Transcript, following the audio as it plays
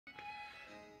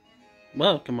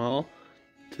Welcome all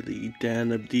to the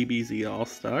den of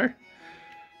DBZALLSTAR.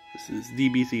 This is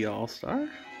DBZALLSTAR,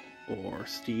 or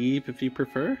Steve if you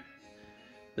prefer.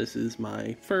 This is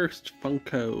my first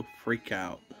Funko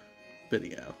Freak-Out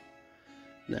video.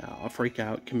 Now, a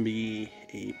freak-out can be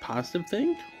a positive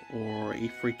thing, or a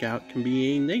freak-out can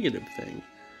be a negative thing.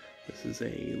 This is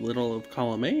a little of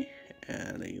column A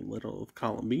and a little of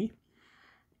column B.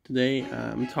 Today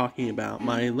I'm talking about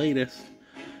my latest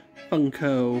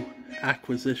Funko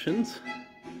acquisitions.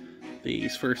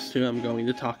 These first two I'm going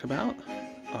to talk about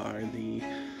are the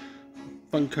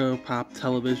Funko Pop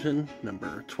Television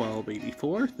number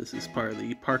 1284. This is part of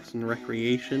the Parks and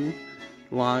Recreation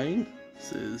line.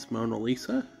 This is Mona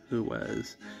Lisa, who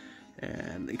was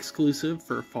an exclusive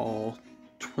for fall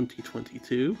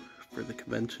 2022 for the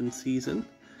convention season.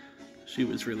 She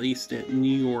was released at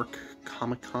New York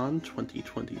Comic Con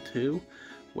 2022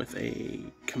 with a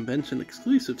convention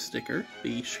exclusive sticker.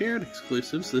 The shared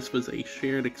exclusives, this was a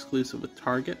shared exclusive with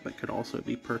Target, but could also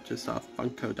be purchased off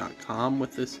Funko.com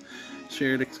with this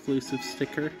shared exclusive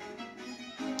sticker.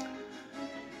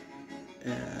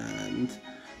 And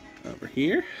over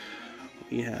here,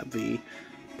 we have the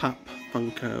Pop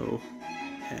Funko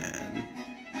and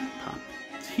Pop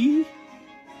Tea.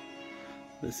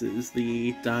 This is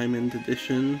the Diamond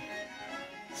Edition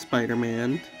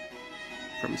Spider-Man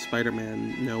from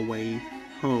Spider-Man No Way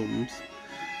Home's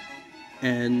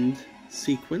end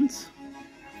sequence,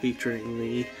 featuring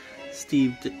the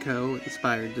Steve Ditko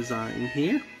inspired design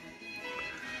here.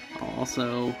 I'll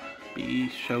also be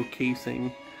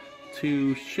showcasing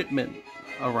two shipment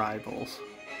arrivals.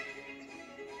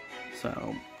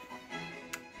 So,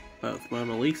 both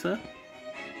Mona Lisa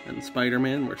and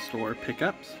Spider-Man were store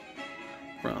pickups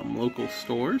from local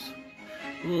stores.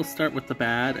 We'll start with the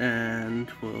bad and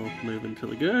we'll move into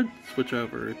the good, switch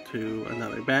over to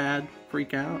another bad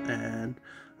freak-out and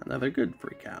another good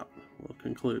freak-out we'll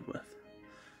conclude with.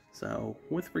 So,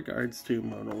 with regards to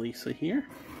Mona Lisa here,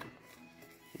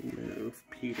 move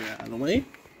Peter out of the way.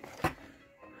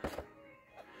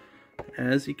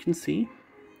 As you can see,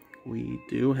 we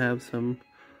do have some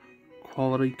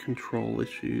quality control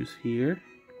issues here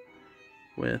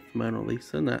with Mona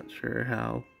Lisa. Not sure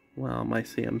how well my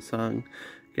Samsung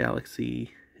Galaxy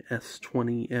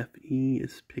S20 FE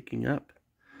is picking up,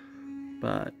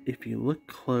 but if you look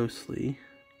closely,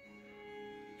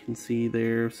 you can see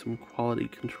there's some quality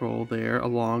control there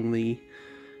along the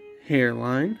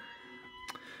hairline.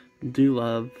 Do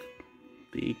love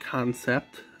the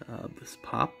concept of this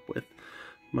pop with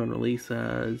Mona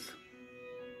Lisa's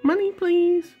 "money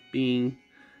please" being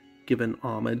given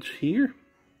homage here.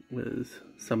 Was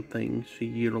something she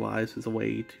utilized as a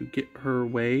way to get her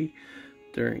way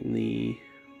during the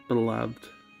beloved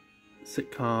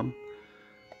sitcom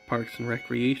Parks and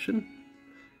Recreation.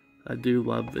 I do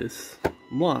love this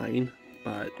line,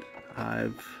 but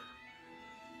I've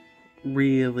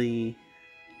really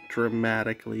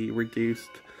dramatically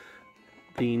reduced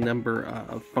the number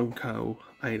of Funko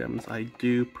items I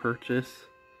do purchase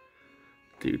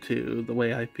due to the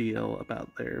way I feel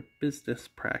about their business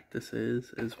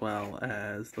practices, as well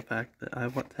as the fact that I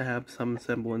want to have some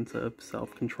semblance of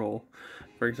self-control.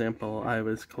 For example, I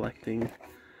was collecting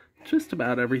just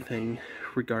about everything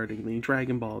regarding the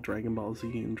Dragon Ball, Dragon Ball Z,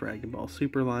 and Dragon Ball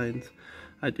Super lines.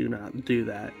 I do not do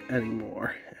that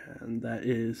anymore, and that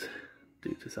is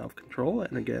due to self-control,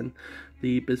 and again,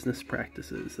 the business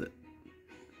practices that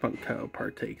Funko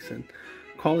partakes in.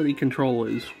 Quality control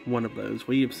is one of those.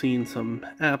 We have seen some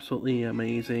absolutely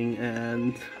amazing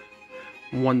and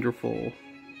wonderful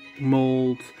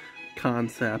molds,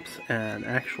 concepts, and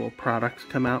actual products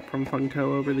come out from Funko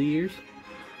over the years.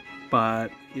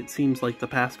 But it seems like the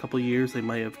past couple years they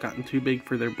might have gotten too big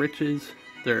for their britches.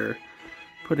 They're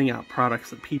putting out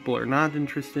products that people are not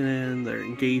interested in. They're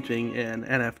engaging in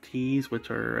NFTs,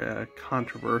 which are a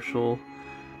controversial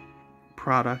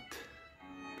product.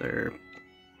 They're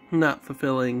not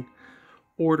fulfilling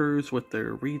orders with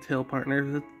their retail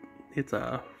partners. It's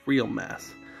a real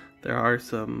mess. There are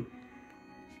some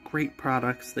great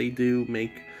products. They do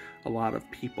make a lot of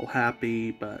people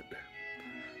happy, but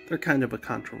they're kind of a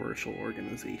controversial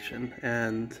organization,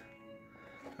 and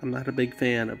I'm not a big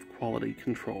fan of quality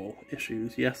control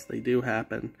issues. Yes, they do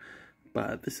happen,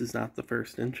 but this is not the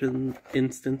first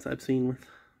instance I've seen with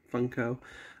Funko.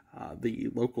 The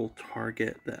local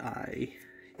Target that I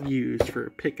used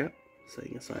for pickup,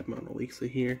 setting aside Mona Lisa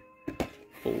here,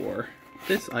 for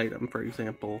this item, for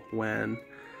example, when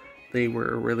they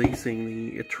were releasing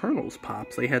the Eternals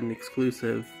pops, they had an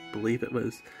exclusive, I believe it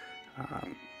was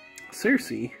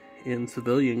Cersei in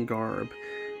civilian garb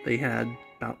They had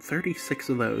about 36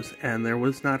 of those, and there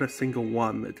was not a single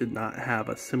one that did not have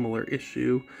a similar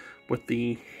issue with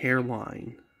the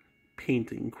hairline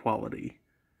painting quality.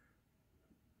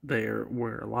 There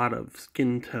were a lot of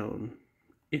skin tone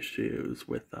issues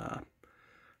with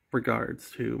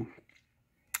regards to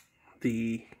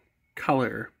the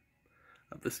color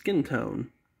of the skin tone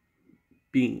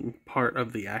being part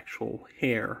of the actual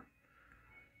hair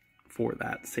for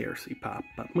that Cersei pop.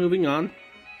 But moving on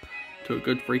to a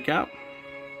good freak out.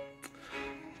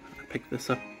 I picked this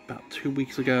up about 2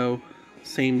 weeks ago,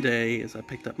 same day as I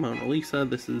picked up Mona Lisa.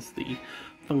 This is the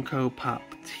Funko Pop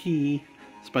T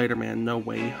Spider-Man No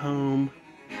Way Home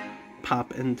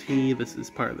Pop NT. This is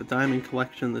part of the Diamond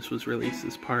Collection. This was released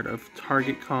as part of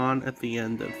Target Con at the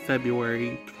end of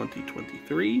February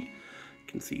 2023. You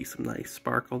can see some nice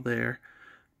sparkle there.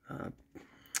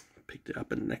 Picked it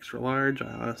up in an extra large. I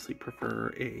honestly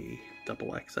prefer a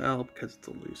double XL because it's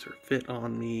a looser fit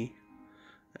on me,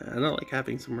 and I like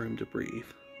having some room to breathe.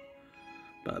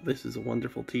 But this is a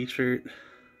wonderful t-shirt.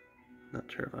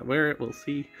 Not sure if I wear it, we'll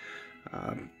see.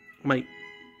 Might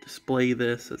display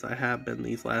this as I have been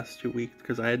these last 2 weeks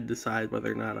because I had to decide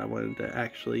whether or not I wanted to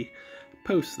actually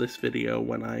post this video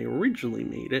when I originally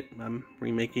made it. I'm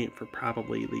remaking it for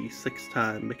probably the 6th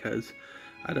time because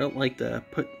I don't like to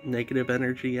put negative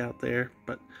energy out there,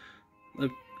 but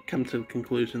I've come to the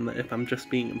conclusion that if I'm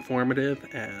just being informative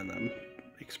and I'm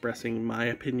expressing my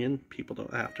opinion, people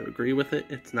don't have to agree with it.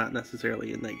 It's not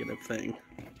necessarily a negative thing.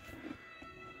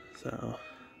 So,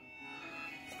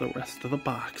 the rest of the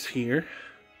box here.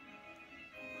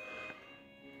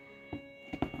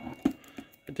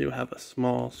 I do have a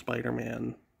small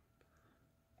Spider-Man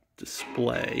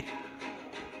display.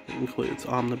 It includes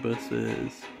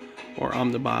omnibuses, or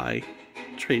omnibuy,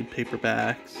 trade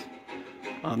paperbacks,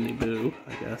 omniboo,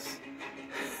 I guess.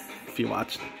 If you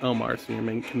watch Omar's Near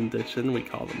Mint Condition, we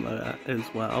call them that as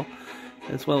well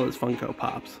as Funko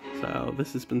Pops. So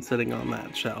this has been sitting on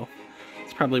that shelf.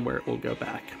 It's probably where it will go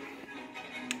back.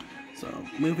 So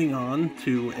moving on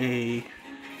to a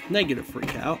negative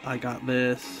freak out. I got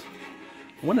this,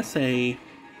 I want to say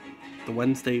the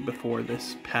Wednesday before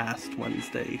this past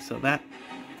Wednesday. So that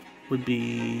would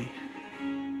be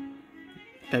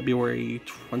February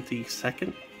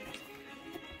 22nd,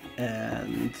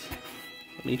 and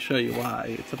let me show you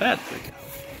why it's a bad freak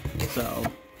out. So,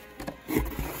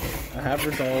 I have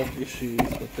resolved issues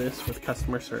with this with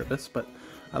customer service, but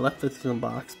I left this in a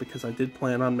box because I did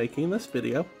plan on making this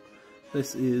video.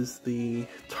 This is the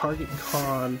Target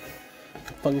Con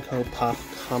Funko Pop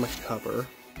comic cover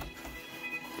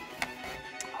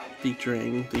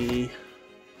featuring the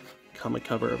comic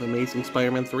cover of Amazing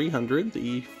Spider-Man 300,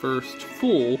 the first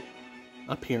full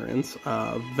appearance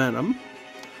of Venom.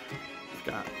 We've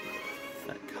got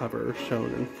that cover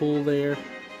shown in full there.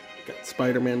 Got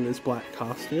Spider-Man in his black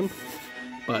costume.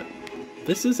 But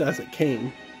this is as it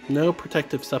came. No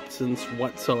protective substance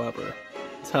whatsoever.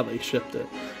 That's how they shipped it.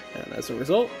 And as a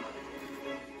result,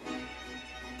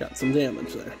 got some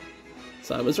damage there.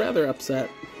 So I was rather upset,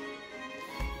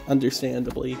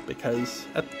 understandably, because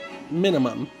at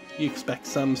minimum, you expect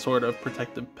some sort of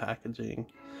protective packaging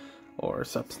or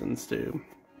substance to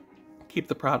keep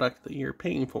the product that you're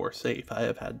paying for safe. I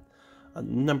have had a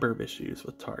number of issues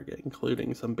with Target,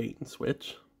 including some bait and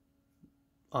switch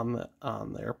on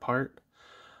their part.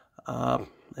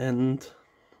 And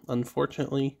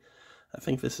unfortunately, I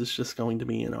think this is just going to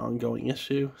be an ongoing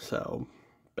issue. So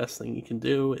best thing you can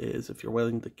do is, if you're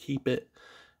willing to keep it,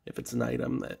 if it's an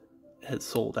item that has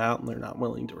sold out and they're not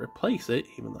willing to replace it,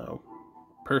 even though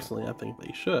personally I think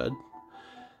they should,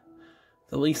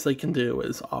 the least they can do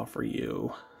is offer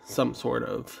you some sort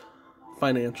of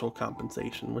financial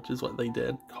compensation, which is what they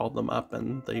did. Called them up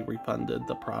and they refunded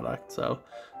the product, so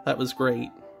that was great.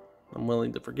 I'm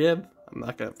willing to forgive. I'm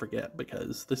not going to forget,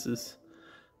 because this is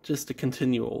just a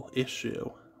continual issue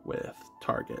with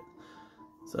Target.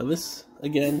 So this,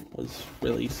 again, was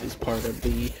released as part of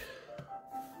the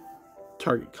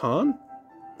Target Con,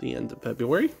 the end of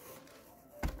February.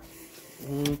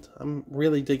 And I'm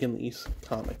really digging these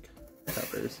comic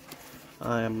covers.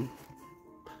 I'm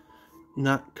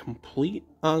not complete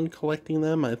on collecting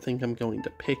them. I think I'm going to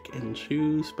pick and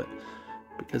choose, but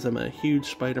because I'm a huge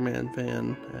Spider-Man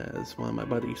fan, as one of my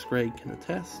buddies, Greg, can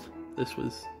attest, this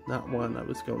was not one I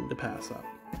was going to pass up.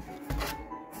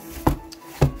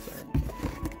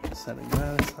 So, setting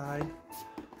that aside,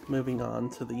 moving on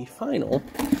to the final.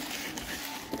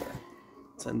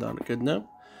 Let's end on a good note.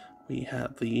 We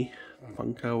have the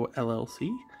Funko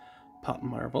LLC Pop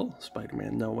Marvel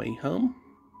Spider-Man No Way Home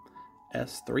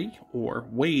S3 or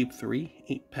Wave 3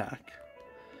 8-pack.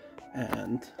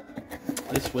 And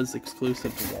this was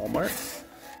exclusive to Walmart.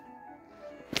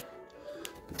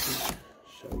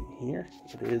 here,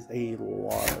 it is a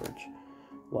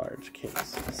large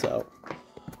case. So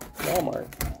Walmart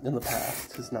in the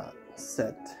past has not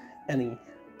sent any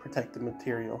protective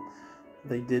material.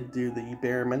 They did do the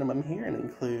bare minimum here and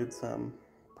include some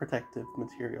protective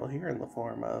material here in the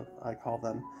form of, I call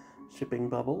them shipping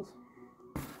bubbles.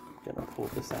 I'm gonna pull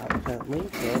this out gently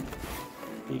so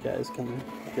you guys can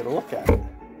get a look at it.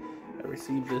 I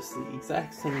received this the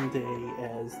exact same day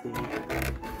as the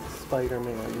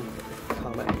Spider-Man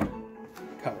comic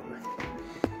cover.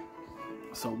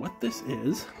 So what this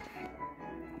is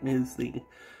the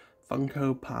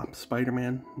Funko Pop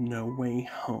Spider-Man No Way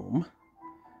Home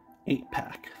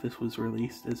 8-pack. This was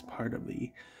released as part of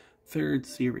the 3rd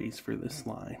series for this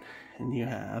line. And you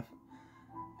have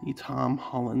the Tom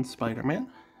Holland Spider-Man,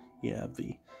 you have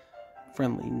the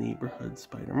Friendly Neighborhood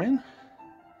Spider-Man,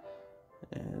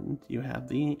 and you have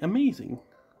the Amazing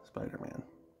Spider-Man.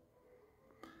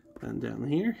 And down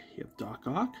here, you have Doc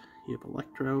Ock, you have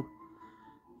Electro,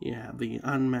 you have the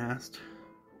unmasked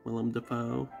Willem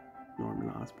Dafoe, Norman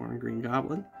Osborn, Green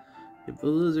Goblin, you have the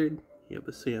Lizard, you have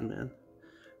the Sandman.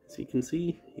 As you can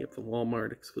see, you have the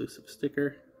Walmart exclusive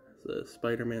sticker, the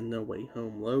Spider-Man No Way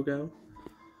Home logo.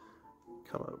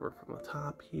 Come over from the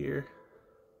top here.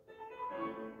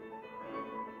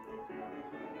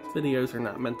 Videos are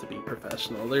not meant to be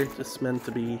professional, they're just meant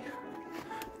to be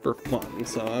for fun,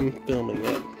 so I'm filming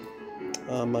it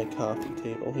on my coffee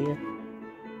table here.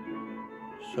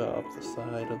 Show off the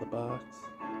side of the box.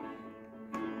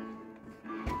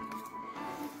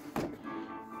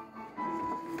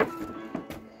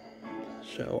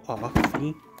 Show off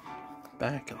the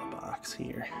back of the box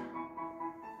here.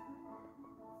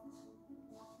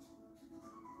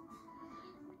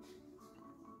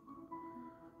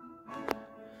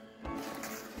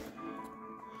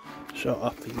 Show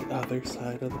off the other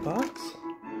side of the box.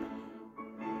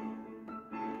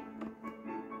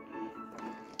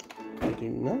 I do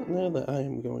not know that I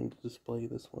am going to display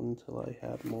this one until I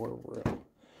have more room.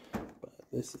 But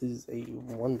this is a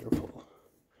wonderful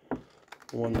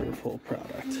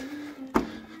product.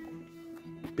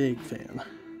 Big fan.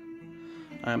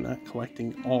 I'm not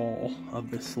collecting all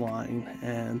of this line,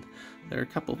 and there are a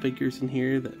couple figures in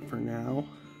here that for now,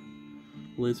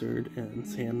 Lizard and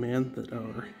Sandman, that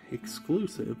are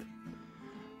exclusive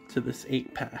to this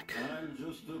 8-pack.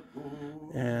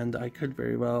 And I could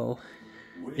very well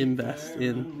invest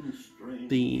in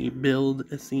the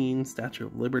Build a Scene Statue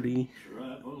of Liberty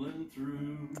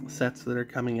sets that are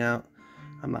coming out.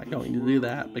 I'm not going to do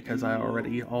that because I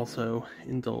already also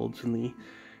indulge in the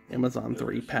Amazon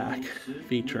 3-pack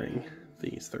featuring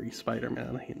these 3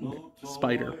 Spider-Men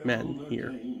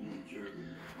here.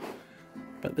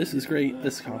 But this is great.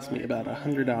 This cost me about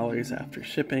 $100 after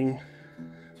shipping.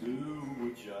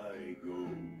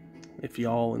 If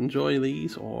y'all enjoy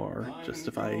these, or just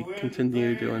if I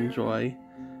continue to enjoy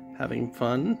having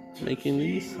fun making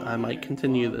these, I might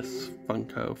continue this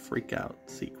Funko Freak-Out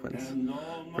sequence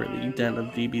for the Den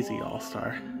of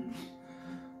DBZALLSTAR.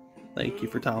 Thank you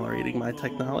for tolerating my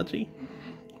technology.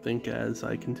 I think as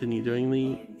I continue doing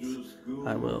these,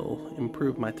 I will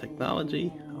improve my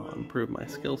technology, I'll improve my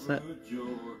skill set,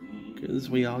 because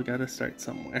we all gotta start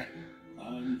somewhere.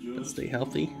 But stay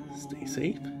healthy, stay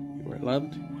safe, you are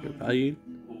loved, you're valued,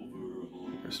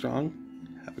 you're strong,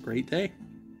 have a great day.